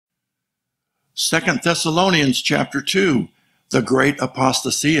2 Thessalonians chapter 2, the great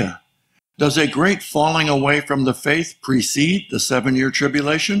Apostasia. Does a great falling away from the faith precede the 7-year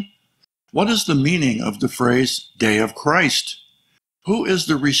tribulation? What is the meaning of the phrase day of Christ? Who is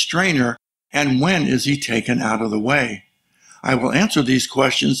the restrainer, and when is he taken out of the way? I will answer these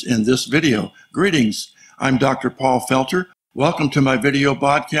questions in this video. Greetings, I'm Dr. Paul Felter. Welcome to my video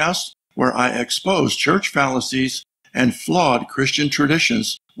podcast where I expose church fallacies and flawed Christian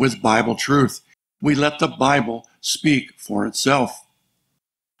traditions with Bible truth. We let the Bible speak for itself.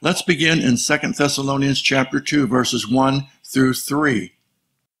 Let's begin in 2 Thessalonians chapter 2, verses 1 through 3.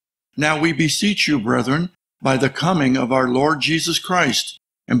 Now we beseech you, brethren, by the coming of our Lord Jesus Christ,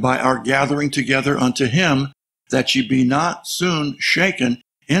 and by our gathering together unto him, that ye be not soon shaken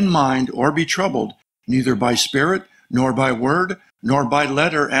in mind or be troubled, neither by spirit, nor by word, nor by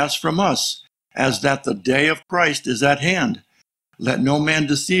letter as from us, as that the day of Christ is at hand. Let no man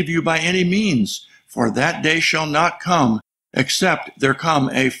deceive you by any means, for that day shall not come, except there come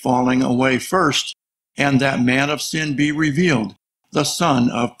a falling away first, and that man of sin be revealed, the son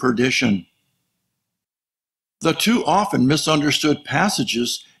of perdition. The two often misunderstood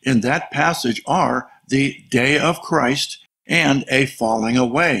passages in that passage are the day of Christ and a falling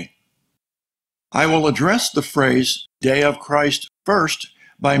away. I will address the phrase day of Christ first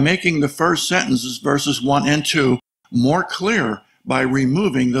by making the first sentences, verses 1 and 2, more clear by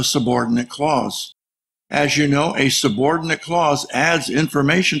removing the subordinate clause. As you know, a subordinate clause adds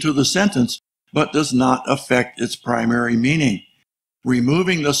information to the sentence, but does not affect its primary meaning.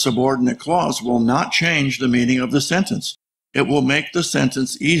 Removing the subordinate clause will not change the meaning of the sentence. It will make the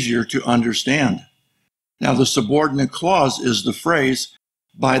sentence easier to understand. Now, the subordinate clause is the phrase,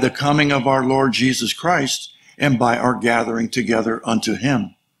 by the coming of our Lord Jesus Christ, and by our gathering together unto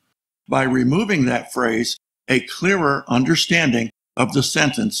him. By removing that phrase, a clearer understanding of the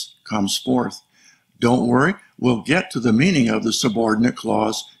sentence comes forth. Don't worry, we'll get to the meaning of the subordinate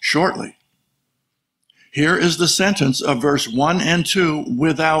clause shortly. Here is the sentence of verse 1 and 2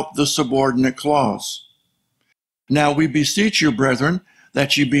 without the subordinate clause. Now we beseech you, brethren,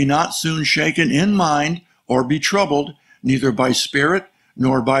 that ye be not soon shaken in mind, or be troubled, neither by spirit,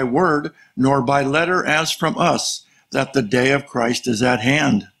 nor by word, nor by letter as from us, that the day of Christ is at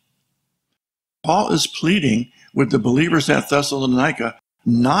hand. Paul is pleading with the believers at Thessalonica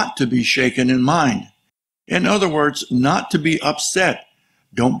not to be shaken in mind. In other words, not to be upset.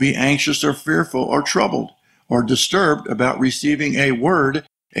 Don't be anxious or fearful or troubled or disturbed about receiving a word,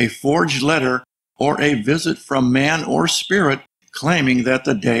 a forged letter, or a visit from man or spirit claiming that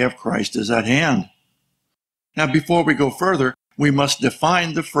the day of Christ is at hand. Now, before we go further, we must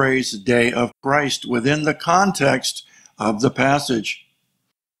define the phrase day of Christ within the context of the passage.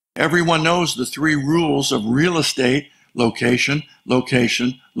 Everyone knows the 3 rules of real estate: location,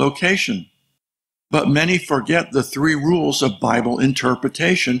 location, location. But many forget the 3 rules of Bible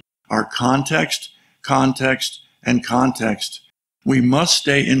interpretation are context, context, and context. We must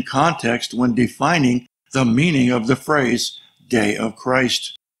stay in context when defining the meaning of the phrase day of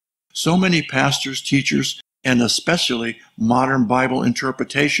Christ. So many pastors, teachers, and especially modern Bible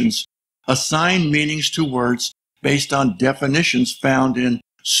interpretations assign meanings to words based on definitions found in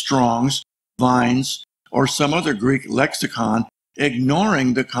Strong's, Vine's, or some other Greek lexicon,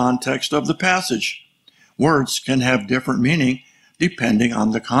 ignoring the context of the passage. Words can have different meaning depending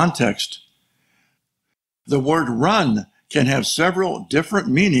on the context. The word run can have several different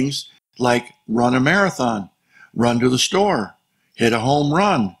meanings, like run a marathon, run to the store, hit a home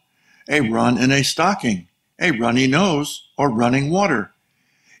run, a run in a stocking, a runny nose, or running water.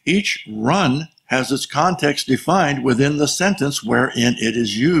 Each run has its context defined within the sentence wherein it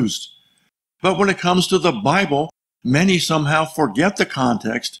is used. But when it comes to the Bible, many somehow forget the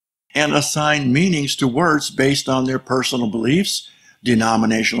context and assign meanings to words based on their personal beliefs,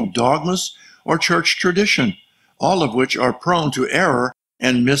 denominational dogmas, or church tradition, all of which are prone to error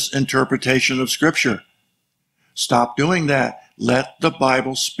and misinterpretation of Scripture. Stop doing that. Let the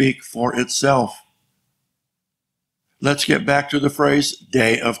Bible speak for itself. Let's get back to the phrase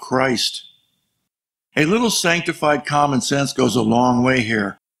day of Christ. A little sanctified common sense goes a long way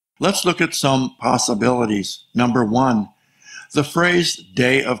here. Let's look at some possibilities. Number 1, the phrase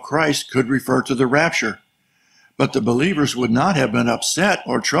day of Christ could refer to the rapture, but the believers would not have been upset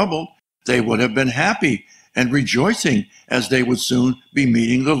or troubled. They would have been happy and rejoicing as they would soon be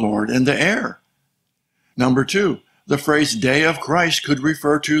meeting the Lord in the air. Number 2, the phrase day of Christ could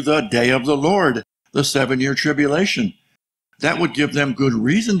refer to the day of the Lord, the 7-year tribulation. That would give them good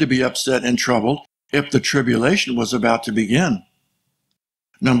reason to be upset and troubled if the tribulation was about to begin.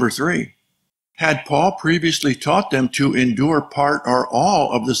 Number 3, Had Paul previously taught them to endure part or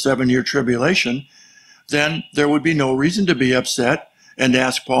all of the 7-year tribulation, then there would be no reason to be upset and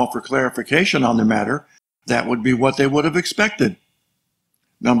ask Paul for clarification on the matter. That would be what they would have expected.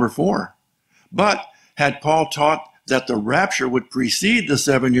 Number 4. But had Paul taught that the rapture would precede the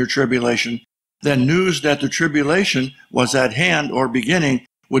 7-year tribulation, then news that the tribulation was at hand or beginning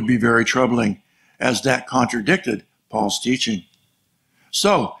would be very troubling, as that contradicted Paul's teaching.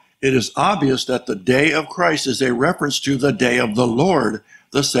 So, it is obvious that the day of Christ is a reference to the day of the Lord,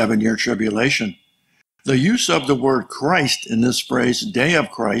 the 7-year tribulation. The use of the word Christ in this phrase, day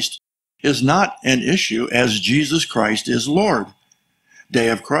of Christ, is not an issue, as Jesus Christ is Lord. Day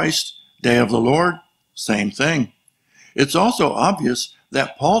of Christ, day of the Lord, same thing. It's also obvious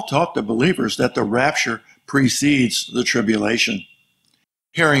that Paul taught the believers that the rapture precedes the tribulation.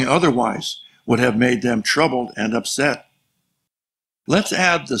 Hearing otherwise would have made them troubled and upset. Let's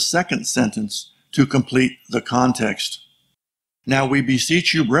add the second sentence to complete the context. Now we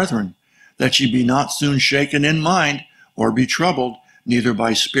beseech you, brethren, that ye be not soon shaken in mind, or be troubled, neither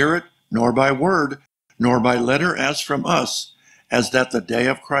by spirit, nor by word, nor by letter as from us, as that the day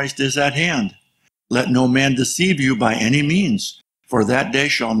of Christ is at hand. Let no man deceive you by any means, for that day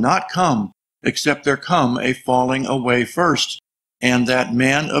shall not come, except there come a falling away first, and that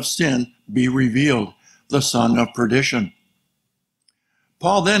man of sin be revealed, the son of perdition.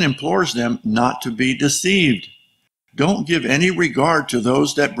 Paul then implores them not to be deceived. Don't give any regard to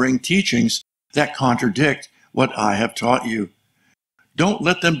those that bring teachings that contradict what I have taught you. Don't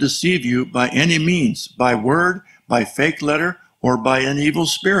let them deceive you by any means, by word, by fake letter, or by an evil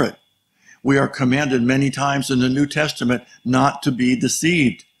spirit. We are commanded many times in the New Testament not to be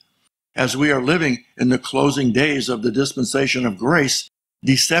deceived. As we are living in the closing days of the dispensation of grace,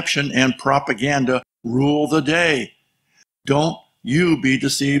 deception and propaganda rule the day. Don't you be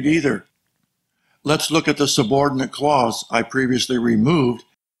deceived either. Let's look at the subordinate clause I previously removed,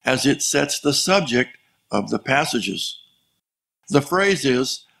 as it sets the subject of the passages. The phrase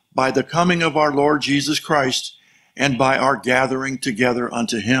is, by the coming of our Lord Jesus Christ, and by our gathering together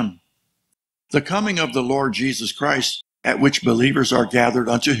unto him. The coming of the Lord Jesus Christ, at which believers are gathered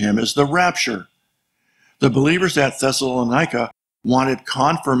unto him, is the rapture. The believers at Thessalonica wanted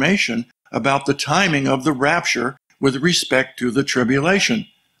confirmation about the timing of the rapture with respect to the tribulation,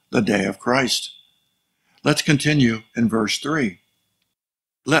 the day of Christ. Let's continue in verse 3.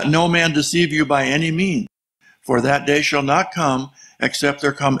 Let no man deceive you by any means, for that day shall not come, except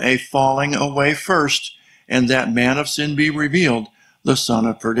there come a falling away first, and that man of sin be revealed, the son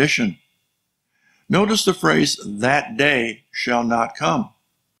of perdition. Notice the phrase, that day shall not come.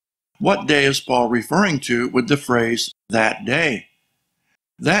 What day is Paul referring to with the phrase, that day?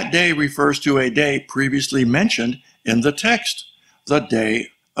 That day refers to a day previously mentioned in the text, the day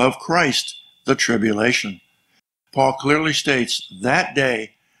of Christ, the tribulation. Paul clearly states that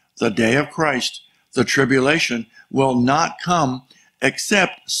day, the day of Christ, the tribulation, will not come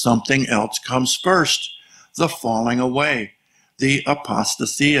except something else comes first, the falling away, the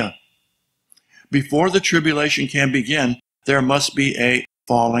apostasia. Before the tribulation can begin, there must be a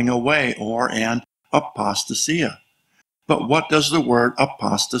falling away or an apostasia. But what does the word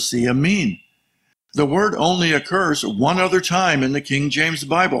apostasia mean? The word only occurs one other time in the King James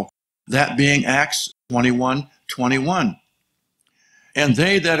Bible, that being Acts 21:21. And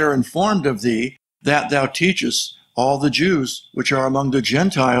they that are informed of thee, that thou teachest all the Jews which are among the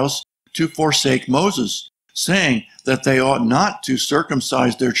Gentiles to forsake Moses, saying that they ought not to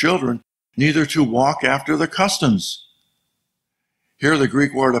circumcise their children, neither to walk after the customs. Here the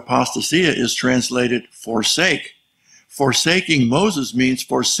Greek word apostasia is translated forsake. Forsaking Moses means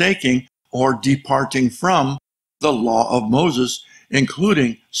forsaking or departing from the law of Moses,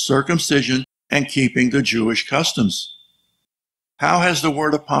 including circumcision and keeping the Jewish customs. How has the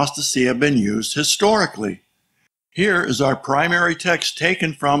word apostasia been used historically? Here is our primary text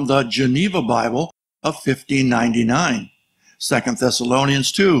taken from the Geneva Bible of 1599, 2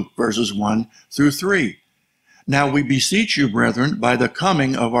 Thessalonians 2, verses 1 through 3. Now we beseech you, brethren, by the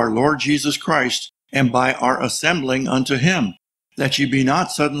coming of our Lord Jesus Christ, and by our assembling unto him, that ye be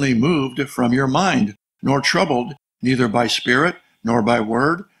not suddenly moved from your mind, nor troubled, neither by spirit, nor by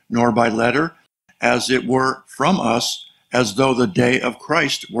word, nor by letter, as it were from us, as though the day of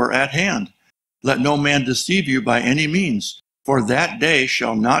Christ were at hand. Let no man deceive you by any means, for that day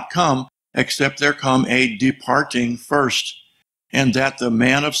shall not come, except there come a departing first, and that the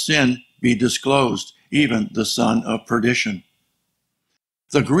man of sin be disclosed, even the son of perdition.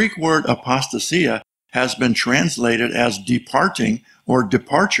 The Greek word apostasia has been translated as departing or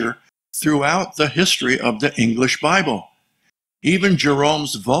departure throughout the history of the English Bible. Even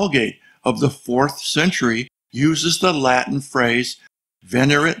Jerome's Vulgate of the 4th century uses the Latin phrase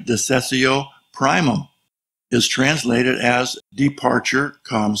venerit decessio primum, is translated as departure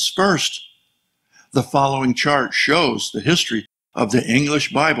comes first. The following chart shows the history of the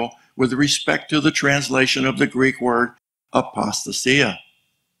English Bible with respect to the translation of the Greek word apostasia.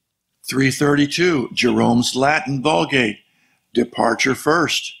 332, Jerome's Latin Vulgate, departure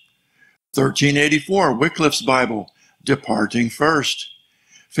first. 1384, Wycliffe's Bible, departing first.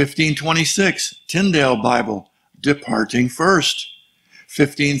 1526, Tyndale Bible, departing first.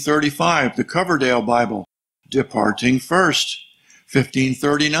 1535, the Coverdale Bible, departing first.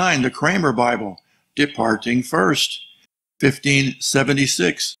 1539, the Kramer Bible, departing first.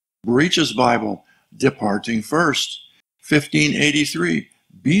 1576, Breach's Bible, departing first. 1583,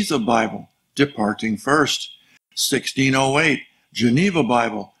 Beza Bible, departing first. 1608, Geneva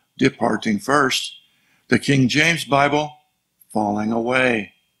Bible, departing first. The King James Bible, falling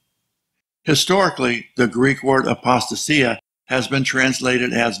away. Historically, the Greek word apostasia has been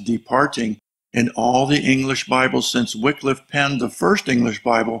translated as departing in all the English Bibles since Wycliffe penned the first English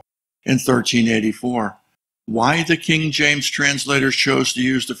Bible in 1384. Why the King James translators chose to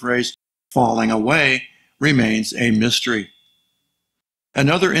use the phrase falling away remains a mystery.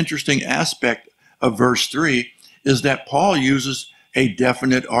 Another interesting aspect of verse 3 is that Paul uses a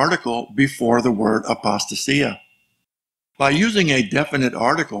definite article before the word apostasia. By using a definite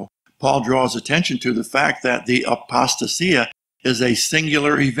article, Paul draws attention to the fact that the apostasia is a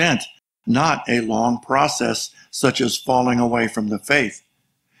singular event, not a long process such as falling away from the faith.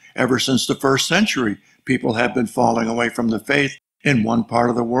 Ever since the 1st century, people have been falling away from the faith in one part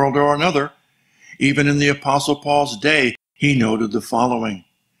of the world or another. Even in the Apostle Paul's day, he noted the following: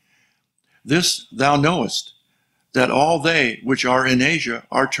 "This thou knowest, that all they which are in Asia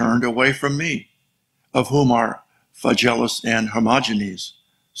are turned away from me, of whom are Phygellus and Hermogenes."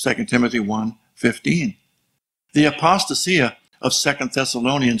 2 Timothy 1:15. The apostasia of 2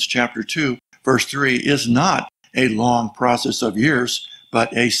 Thessalonians chapter 2, verse 3 is not a long process of years,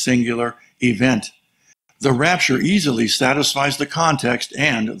 but a singular event. The rapture easily satisfies the context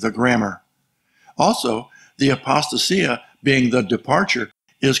and the grammar. Also, the apostasia, being the departure,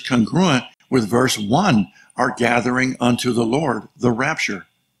 is congruent with verse 1, our gathering unto the Lord, the rapture.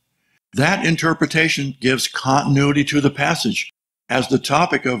 That interpretation gives continuity to the passage, as the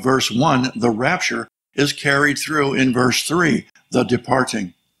topic of verse 1, the rapture, is carried through in verse 3, the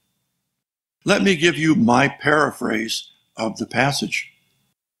departing. Let me give you my paraphrase of the passage.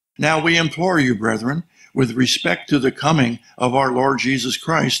 "Now we implore you, brethren, with respect to the coming of our Lord Jesus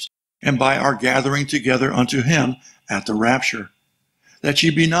Christ, and by our gathering together unto him at the rapture, that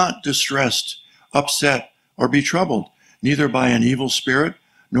ye be not distressed, upset, or be troubled, neither by an evil spirit,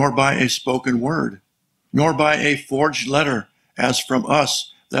 nor by a spoken word, nor by a forged letter, as from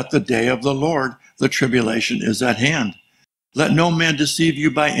us, that the day of the Lord, the tribulation, is at hand. Let no man deceive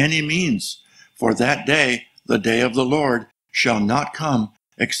you by any means, for that day, the day of the Lord, shall not come,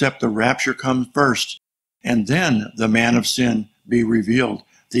 except the rapture come first, and then the man of sin be revealed,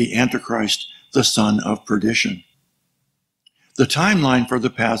 the Antichrist, the son of perdition." The timeline for the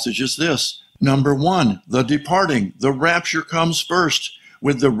passage is this. Number 1, the departing, the rapture comes first.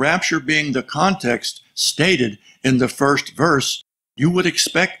 With the rapture being the context stated in the first verse, you would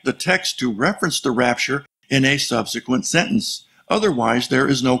expect the text to reference the rapture in a subsequent sentence. Otherwise, there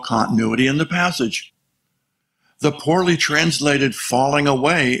is no continuity in the passage. The poorly translated falling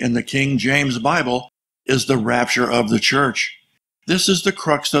away in the King James Bible is the rapture of the church. This is the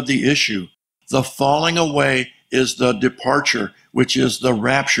crux of the issue. The falling away is the departure, which is the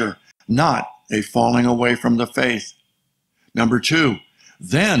rapture, not a falling away from the faith. Number 2,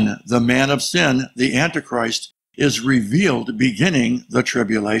 then the man of sin, the Antichrist, is revealed beginning the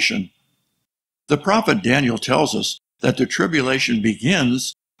tribulation. The prophet Daniel tells us that the tribulation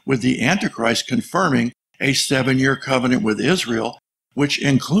begins with the Antichrist confirming a 7-year covenant with Israel, which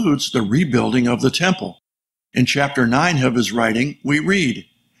includes the rebuilding of the temple. In chapter 9 of his writing, we read,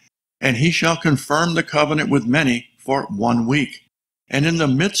 "And he shall confirm the covenant with many for 1 week. And in the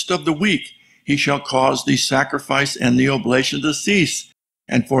midst of the week he shall cause the sacrifice and the oblation to cease,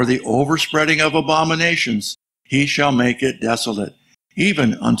 and for the overspreading of abominations he shall make it desolate,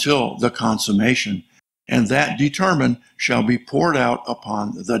 even until the consummation. And that determined shall be poured out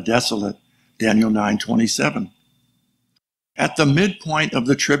upon the desolate." Daniel 9:27. At the midpoint of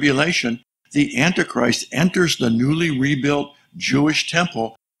the tribulation, the Antichrist enters the newly rebuilt Jewish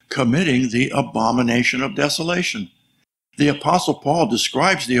temple, committing the abomination of desolation. The Apostle Paul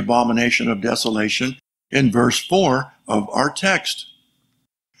describes the abomination of desolation in verse 4 of our text.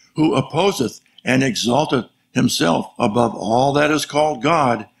 "Who opposeth and exalteth himself above all that is called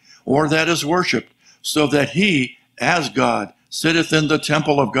God, or that is worshipped, so that he, as God, sitteth in the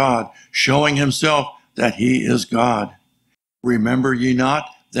temple of God, showing himself that he is God. Remember ye not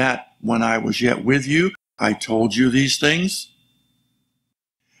that when I was yet with you, I told you these things?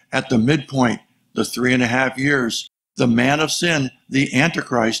 At the midpoint, the 3.5 years, the man of sin, the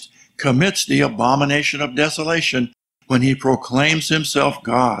Antichrist, commits the abomination of desolation when he proclaims himself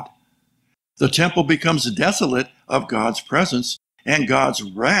God. The temple becomes desolate of God's presence, and God's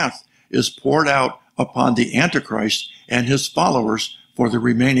wrath is poured out upon the Antichrist and his followers for the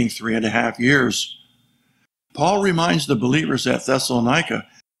remaining 3.5 years. Paul reminds the believers at Thessalonica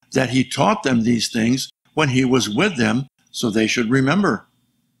that he taught them these things when he was with them, so they should remember.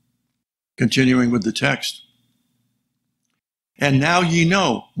 Continuing with the text. And now ye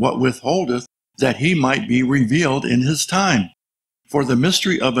know what withholdeth, that he might be revealed in his time. For the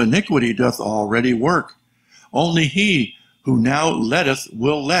mystery of iniquity doth already work. Only he who now letteth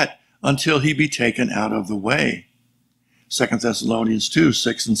will let until he be taken out of the way. 2 Thessalonians 2,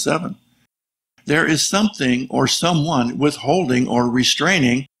 6 and 7. There is something or someone withholding or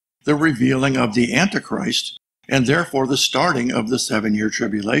restraining the revealing of the Antichrist, and therefore the starting of the 7-year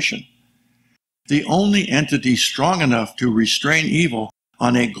tribulation. The only entity strong enough to restrain evil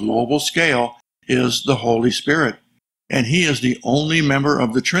on a global scale is the Holy Spirit, and he is the only member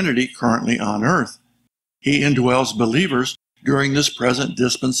of the Trinity currently on earth. He indwells believers during this present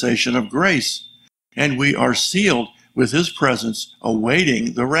dispensation of grace, and we are sealed with his presence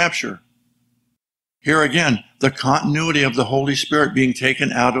awaiting the rapture. Here again, the continuity of the Holy Spirit being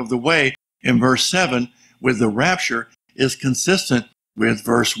taken out of the way in verse 7 with the rapture is consistent with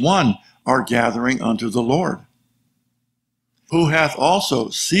verse 1, our gathering unto the Lord, who hath also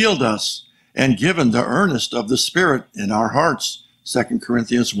sealed us and given the earnest of the Spirit in our hearts, 2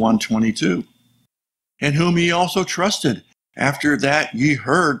 Corinthians 1:22, in whom ye also trusted, after that ye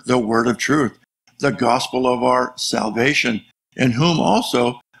heard the word of truth, the gospel of our salvation, in whom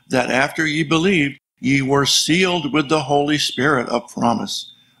also that after ye believed, ye were sealed with the Holy Spirit of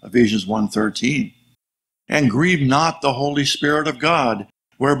promise, Ephesians 1:13. And grieve not the Holy Spirit of God,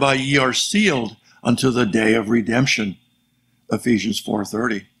 whereby ye are sealed unto the day of redemption, Ephesians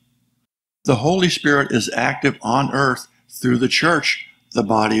 4:30. The Holy Spirit is active on earth through the church, the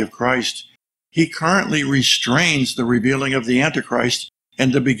body of Christ. He currently restrains the revealing of the Antichrist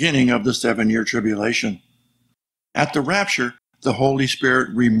and the beginning of the 7-year tribulation. At the rapture, the Holy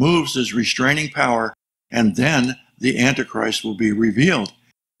Spirit removes his restraining power, and then the Antichrist will be revealed,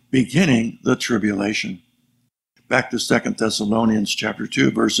 beginning the tribulation. Back to 2 Thessalonians chapter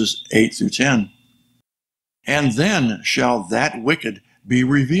 2, verses 8 through 10. And then shall that wicked be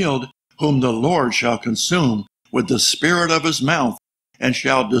revealed, whom the Lord shall consume with the spirit of his mouth, and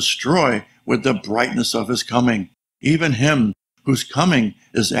shall destroy with the brightness of his coming, even him whose coming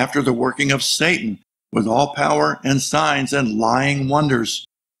is after the working of Satan, with all power and signs and lying wonders,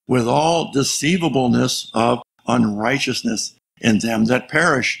 with all deceivableness of unrighteousness in them that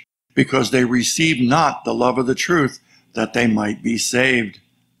perish, because they receive not the love of the truth, that they might be saved.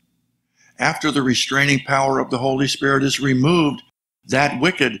 After the restraining power of the Holy Spirit is removed, that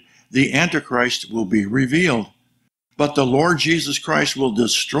wicked, the Antichrist, will be revealed. But the Lord Jesus Christ will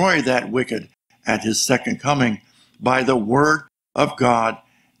destroy that wicked at his second coming by the word of God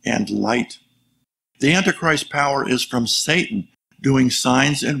and light. The Antichrist power is from Satan, doing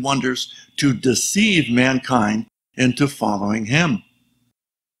signs and wonders to deceive mankind into following him.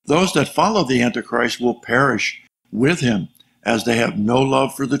 Those that follow the Antichrist will perish with him, as they have no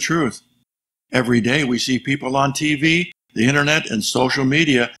love for the truth. Every day we see people on TV, the internet, and social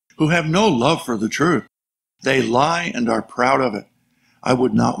media who have no love for the truth. They lie and are proud of it. I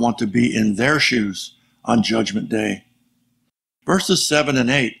would not want to be in their shoes on Judgment Day. Verses 7 and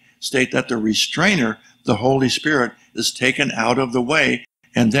 8 state that the Restrainer, the Holy Spirit, is taken out of the way,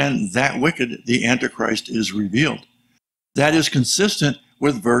 and then that wicked, the Antichrist, is revealed. That is consistent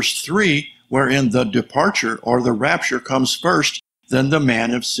with verse 3, wherein the departure or the rapture comes first, then the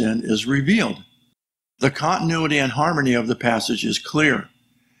man of sin is revealed. The continuity and harmony of the passage is clear.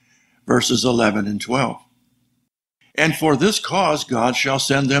 Verses 11 and 12. And for this cause God shall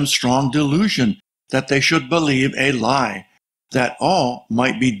send them strong delusion, that they should believe a lie, that all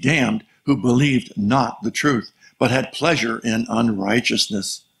might be damned who believed not the truth, but had pleasure in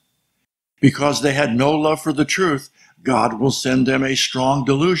unrighteousness. Because they had no love for the truth, God will send them a strong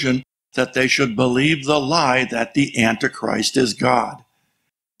delusion, that they should believe the lie that the Antichrist is God.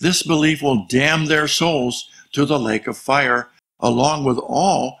 This belief will damn their souls to the lake of fire, along with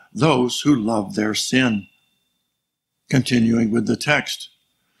all those who love their sin. Continuing with the text.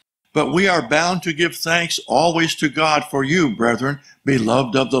 But we are bound to give thanks always to God for you, brethren,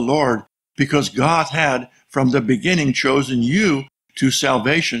 beloved of the Lord, because God had from the beginning chosen you to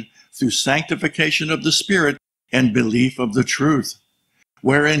salvation through sanctification of the Spirit and belief of the truth,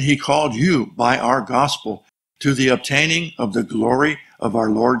 wherein he called you by our gospel to the obtaining of the glory of our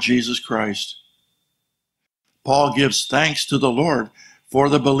Lord Jesus Christ. Paul gives thanks to the Lord for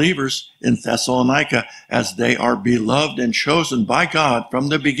the believers in Thessalonica, as they are beloved and chosen by God from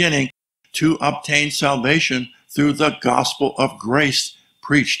the beginning to obtain salvation through the gospel of grace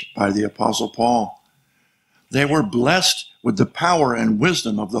preached by the Apostle Paul. They were blessed with the power and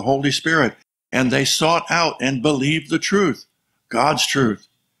wisdom of the Holy Spirit, and they sought out and believed the truth, God's truth,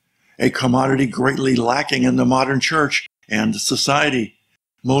 a commodity greatly lacking in the modern church and society.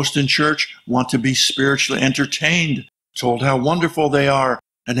 Most in church want to be spiritually entertained, told how wonderful they are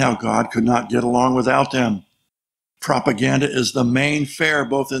and how God could not get along without them. Propaganda is the main fare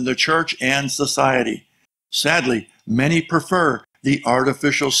both in the church and society. Sadly, many prefer the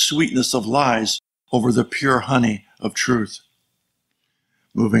artificial sweetness of lies over the pure honey of truth.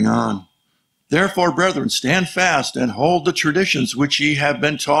 Moving on. Therefore, brethren, stand fast and hold the traditions which ye have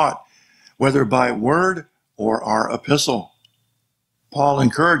been taught, whether by word or our epistle. Paul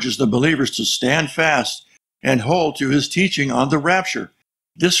encourages the believers to stand fast and hold to his teaching on the rapture.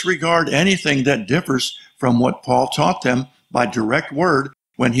 Disregard anything that differs from what Paul taught them by direct word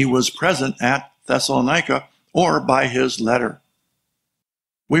when he was present at Thessalonica or by his letter.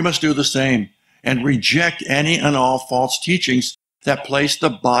 We must do the same and reject any and all false teachings that place the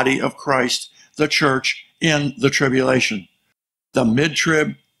body of Christ, the church, in the tribulation. The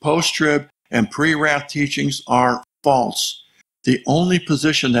mid-trib, post-trib, and pre-wrath teachings are false. The only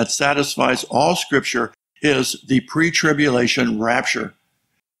position that satisfies all Scripture is the pre-tribulation rapture.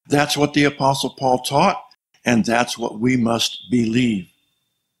 That's what the Apostle Paul taught, and that's what we must believe.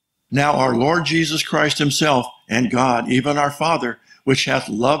 Now our Lord Jesus Christ himself and God, even our Father, which hath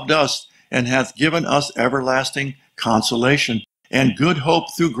loved us and hath given us everlasting consolation and good hope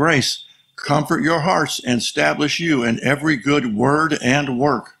through grace, comfort your hearts and establish you in every good word and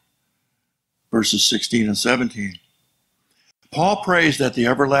work. Verses 16 and 17. Paul prays that the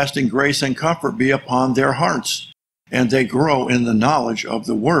everlasting grace and comfort be upon their hearts, and they grow in the knowledge of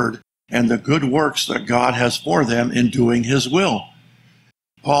the word and the good works that God has for them in doing his will.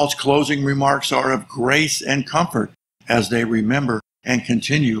 Paul's closing remarks are of grace and comfort as they remember and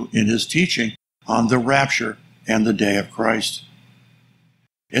continue in his teaching on the rapture and the day of Christ.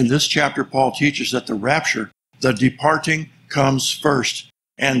 In this chapter, Paul teaches that the rapture, the departing, comes first,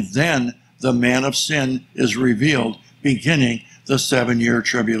 and then the man of sin is revealed, beginning the 7-year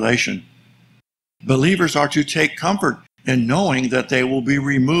tribulation. Believers are to take comfort in knowing that they will be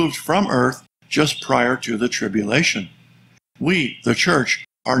removed from earth just prior to the tribulation. We, the church,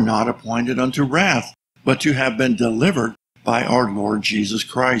 are not appointed unto wrath, but to have been delivered by our Lord Jesus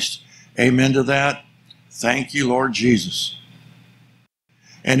Christ. Amen to that. Thank you, Lord Jesus.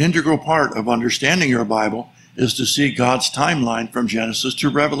 An integral part of understanding your Bible is to see God's timeline from Genesis to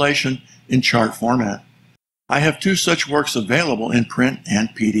Revelation in chart format. I have 2 such works available in print and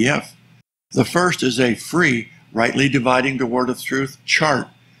PDF. The first is a free, rightly dividing the word of truth chart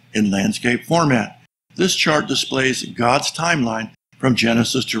in landscape format. This chart displays God's timeline from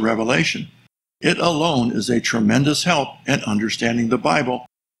Genesis to Revelation. It alone is a tremendous help in understanding the Bible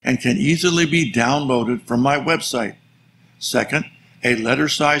and can easily be downloaded from my website. Second, a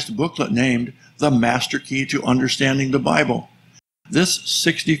letter-sized booklet named The Master Key to Understanding the Bible. This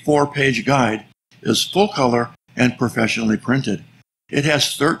 64-page guide is full color and professionally printed. It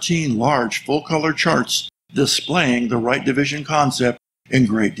has 13 large full-color charts displaying the right division concept in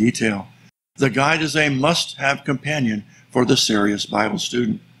great detail. The guide is a must-have companion for the serious Bible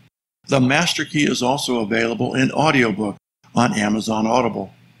student. The Master Key is also available in audiobook on Amazon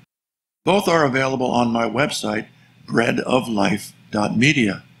Audible. Both are available on my website,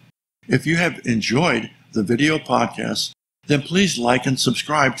 breadoflife.media. If you have enjoyed the video podcast, then please like and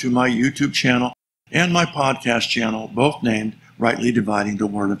subscribe to my YouTube channel and my podcast channel, both named Rightly Dividing the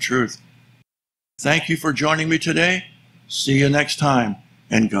Word of Truth. Thank you for joining me today. See you next time,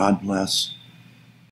 and God bless.